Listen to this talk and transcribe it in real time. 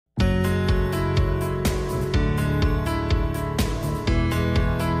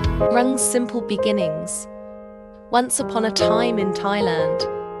Rung's simple beginnings. Once upon a time in Thailand,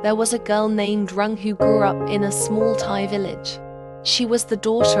 there was a girl named Rung who grew up in a small Thai village. She was the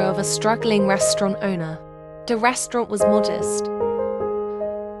daughter of a struggling restaurant owner. The restaurant was modest,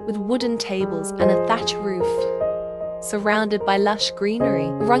 with wooden tables and a thatch roof. Surrounded by lush greenery,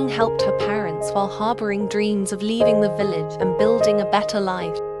 Rung helped her parents while harboring dreams of leaving the village and building a better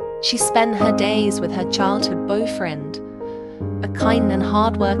life. She spent her days with her childhood boyfriend, a kind and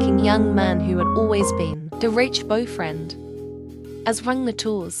hardworking young man who had always been the rich boyfriend. As Rung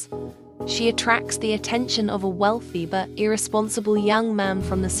matures, she attracts the attention of a wealthy but irresponsible young man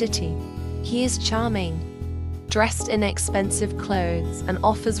from the city. He is charming, dressed in expensive clothes, and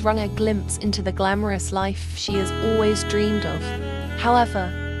offers Rung a glimpse into the glamorous life she has always dreamed of. However,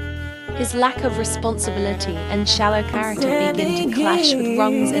 his lack of responsibility and shallow character begin to clash with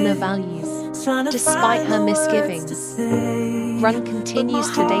Rung's inner values. Despite her misgivings, Rung continues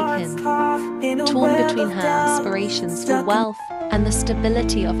to date him, torn between her aspirations for wealth and the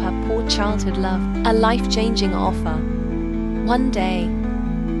stability of her poor childhood love. A life-changing offer. One day,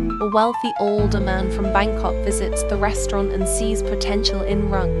 a wealthy older man from Bangkok visits the restaurant and sees potential in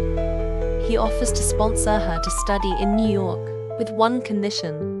Rung. He offers to sponsor her to study in New York, with one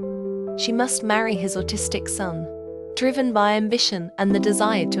condition: she must marry his autistic son. Driven by ambition and the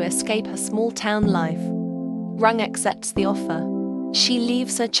desire to escape her small-town life, Rung accepts the offer. She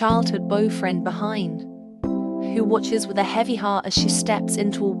leaves her childhood boyfriend behind, who watches with a heavy heart as she steps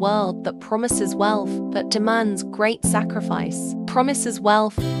into a world that promises wealth but demands great sacrifice. The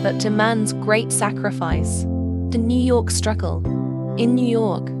New York struggle. In New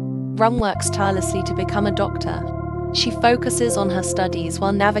York, Rung works tirelessly to become a doctor. She focuses on her studies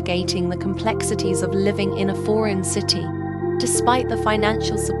while navigating the complexities of living in a foreign city. Despite the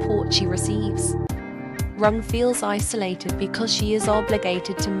financial support she receives, Rung feels isolated because she is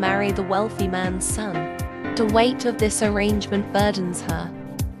obligated to marry the wealthy man's son. The weight of this arrangement burdens her,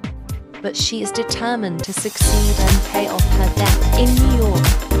 but she is determined to succeed and pay off her debt. In New York,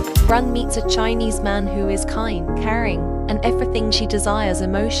 Rung meets a Chinese man who is kind, caring, and everything she desires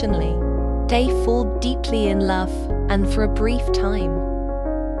emotionally. They fall deeply in love, and for a brief time,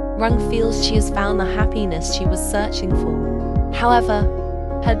 Rung feels she has found the happiness she was searching for. However,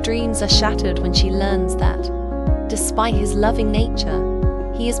 her dreams are shattered when she learns that, despite his loving nature,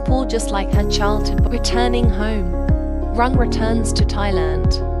 he is poor just like her childhood. Returning home, Rung returns to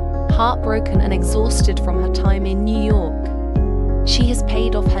Thailand, heartbroken and exhausted from her time in New York. She has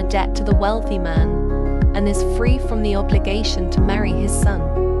paid off her debt to the wealthy man and is free from the obligation to marry his son.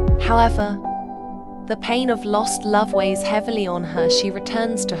 However, the pain of lost love weighs heavily on her. She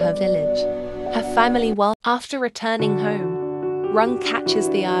returns to her village, her family. After returning home, Rung catches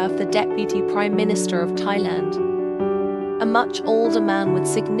the eye of the Deputy Prime Minister of Thailand, a much older man with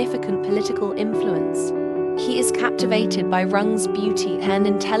significant political influence. He is captivated by Rung's beauty and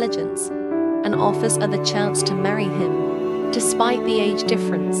intelligence and offers her the chance to marry him. Despite the age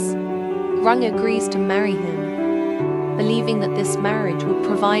difference, Rung agrees to marry him, believing that this marriage will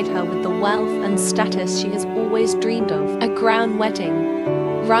provide her with the wealth and status she has always dreamed of. A grand wedding.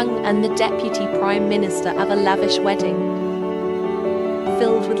 Rung and the Deputy Prime Minister have a lavish wedding,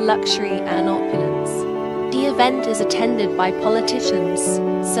 filled with luxury and opulence. The event is attended by politicians,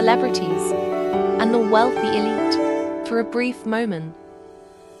 celebrities, and the wealthy elite. For a brief moment,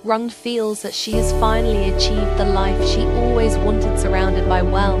 Rung feels that she has finally achieved the life she always wanted, surrounded by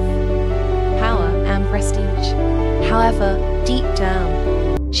wealth, power, and prestige. However, deep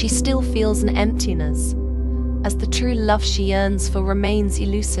down, she still feels an emptiness, as the true love she yearns for remains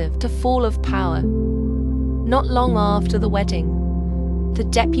elusive. The fall of power. Not long after the wedding, the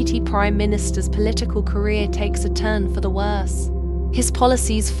Deputy Prime Minister's political career takes a turn for the worse. His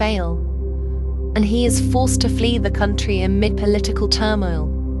policies fail, and he is forced to flee the country amid political turmoil.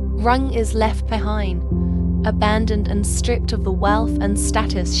 Rung is left behind, abandoned and stripped of the wealth and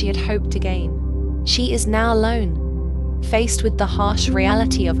status she had hoped to gain. She is now alone, faced with the harsh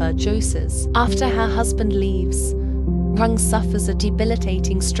reality of her choices. After her husband leaves, Rung suffers a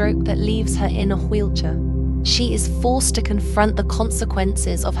debilitating stroke that leaves her in a wheelchair. She is forced to confront the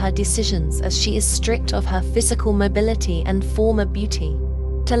consequences of her decisions as she is stripped of her physical mobility and former beauty.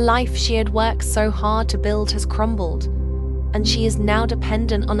 The life she had worked so hard to build has crumbled, and she is now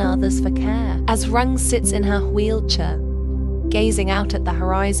dependent on others for care. As Rung sits in her wheelchair, gazing out at the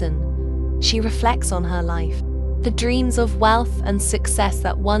horizon, she reflects on her life. The dreams of wealth and success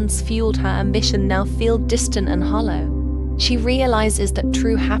that once fueled her ambition now feel distant and hollow. She realizes that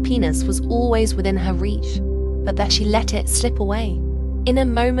true happiness was always within her reach, but that she let it slip away. In a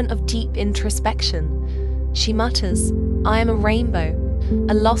moment of deep introspection, she mutters, "I am a rainbow,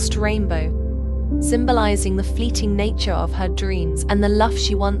 a lost rainbow, symbolizing the fleeting nature of her dreams and the love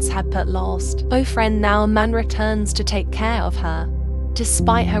she once had but lost. Boyfriend now a man returns to take care of her.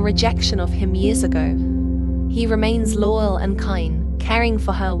 Despite her rejection of him years ago, he remains loyal and kind, caring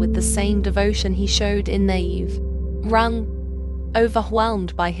for her with the same devotion he showed in Naive. Rung,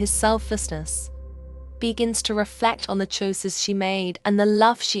 overwhelmed by his selflessness, begins to reflect on the choices she made and the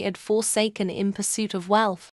love she had forsaken in pursuit of wealth.